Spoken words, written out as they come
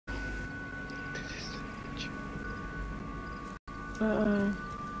No,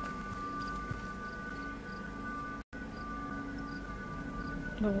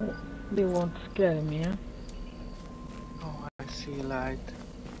 they won't scare me, eh? Oh, I see light.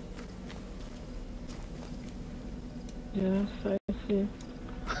 Yes, I see.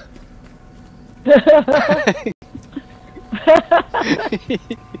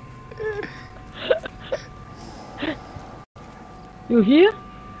 You hear?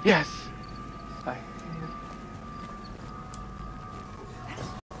 Yes! I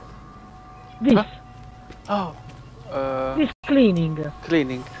This. Huh? Oh. This cleaning.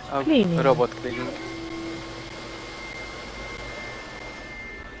 Cleaning. Cleaning. Robot cleaning.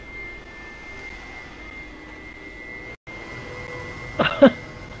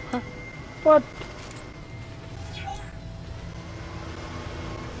 What?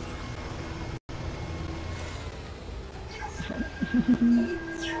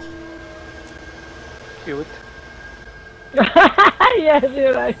 Cute. Yes,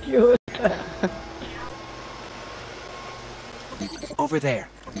 you're right, cute. Over there.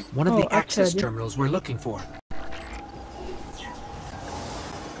 One of the access actually. terminals we're looking for.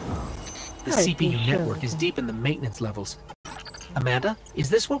 The I CPU think network so. is deep in the maintenance levels. Amanda, is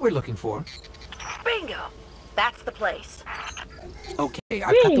this what we're looking for? Bingo! That's the place. Okay,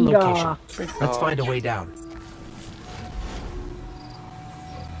 I've got the Bingo. location. Let's find a way down.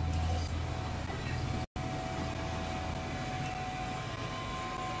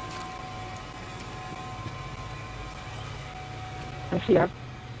 I see her.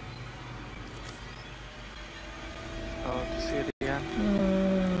 Oh, Syrian.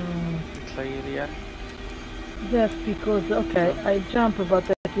 It's alien. Yes, because, okay, I jump, but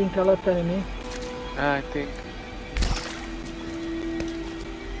I think a lot enemy. I think.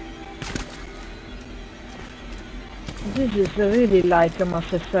 This is really like a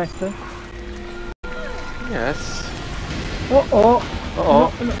Mass Effect. Yes. Oh oh!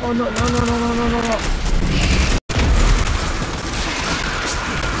 Uh-oh. No, no, no, no, no, no, no, no, no.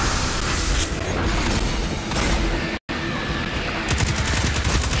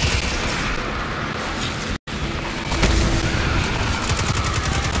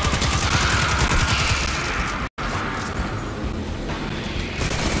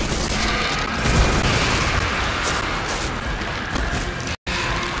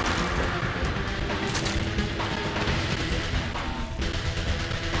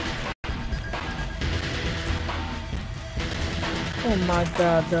 Oh my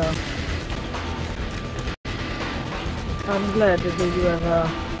god. I'm glad that you have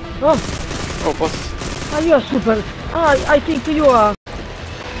Oh! Oh, boss. Ah, you are super. Ah, I think you are.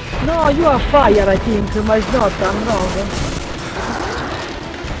 No, you are fire, I think, but it's not. I'm wrong.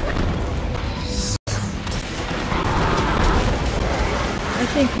 I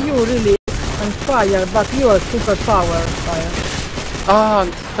think you really on fire, but you are super power fire. Ah,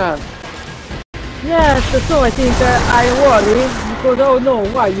 understand. Yes, so I think I worry because oh no,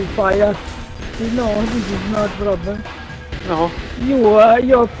 why you fire? No, this is not problem. No.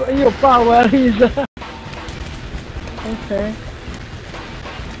 Your power is okay.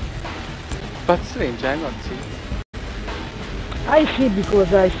 But strange, I not see. I see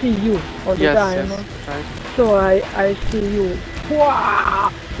because I see you all the time. Yes, right. So I see you. Wow!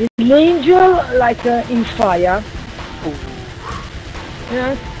 An angel like in fire. Ooh.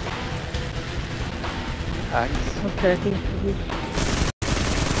 Yes. Nice. Okay, I think this.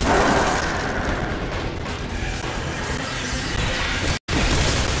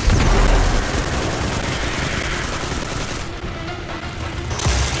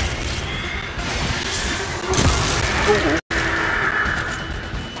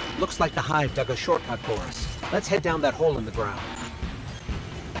 Looks like the hive dug a shortcut for us. Let's head down that hole in the ground.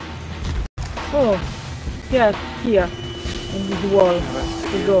 Oh, yes, here in this wall.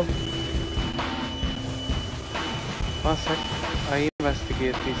 We go. One sec. I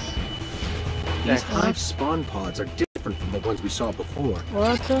investigate this. These hive spawn pods are different from the ones we saw before.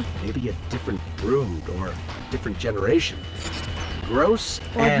 What? Maybe a different brood or different generation. Gross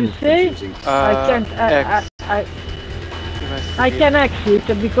What and you say? confusing. I can't. X. I can exit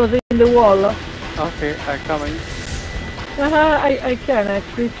because in the wall. Okay, I'm coming. I can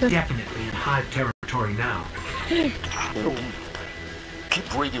exit. Definitely in hive territory now.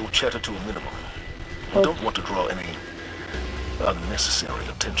 Keep radio chatter to a minimum. We don't want to draw any unnecessary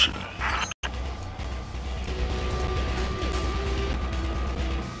attention.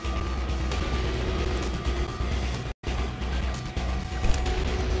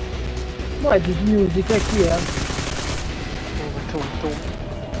 Why this music here? Boom.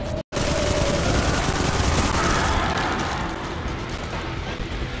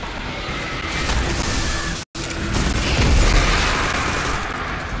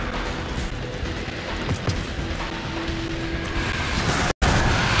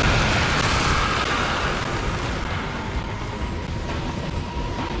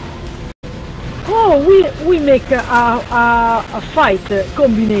 Oh, we make a fight,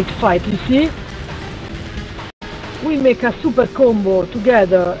 combinate fight, you see? We make a super combo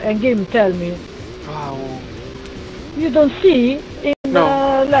together and game tell me. Wow. You don't see? In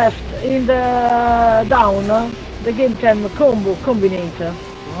No. the left, in the down, the game tell me combo, combinate.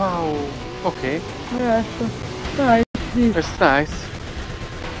 Wow. Okay. Yes. Nice, this. It's nice.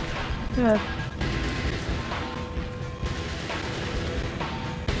 Yes.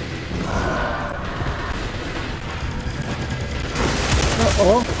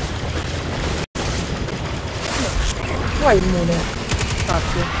 Uh-oh. Vai immune.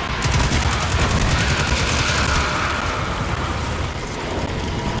 Grazie.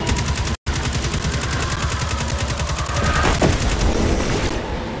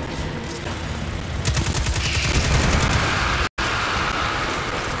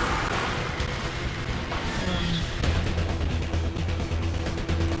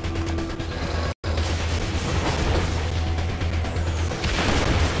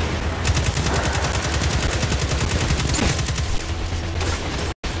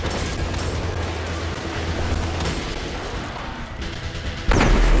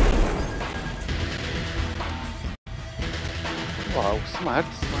 Wow, smart,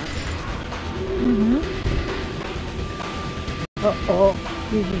 smart. Uh-oh,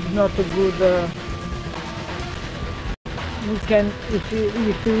 this is not a good... we can,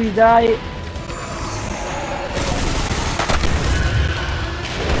 if we die...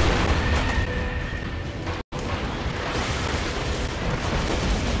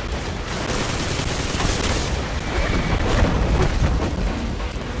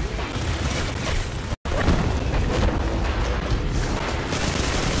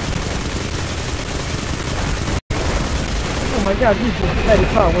 Oh my god, this is very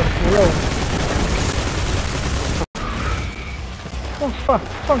powerful, oh. Oh fuck,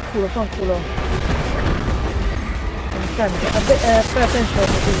 fanculo. Pay attention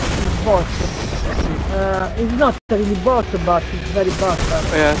to this boss. It's not really boss, but it's very bastard.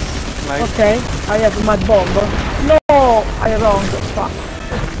 Yes, nice. Okay, I have my bomb. No, I wrong. Fuck.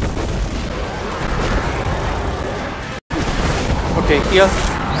 Okay, heal.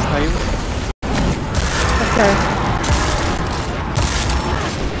 Okay.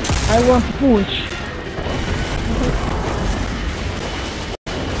 I want to punch.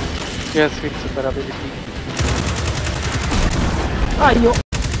 Yes, with super ability. Io.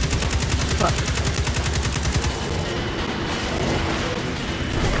 Fuck.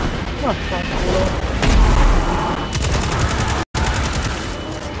 Vaffanculo.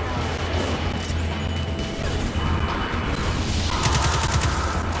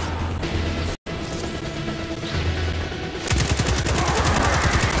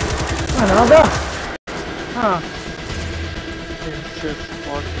 Another? Ah. It's just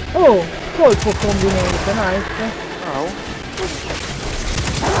more. Oh, colpo combination, nice. Ow.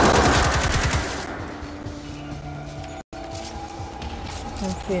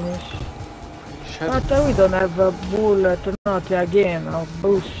 And finish. Shut But we don't have a bullet, not again, or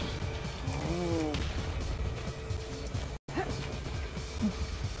boost.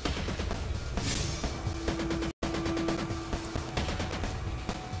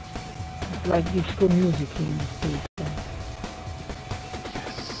 It's like disco music in this place.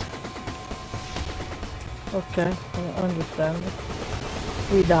 Okay, I understand.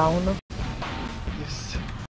 We down.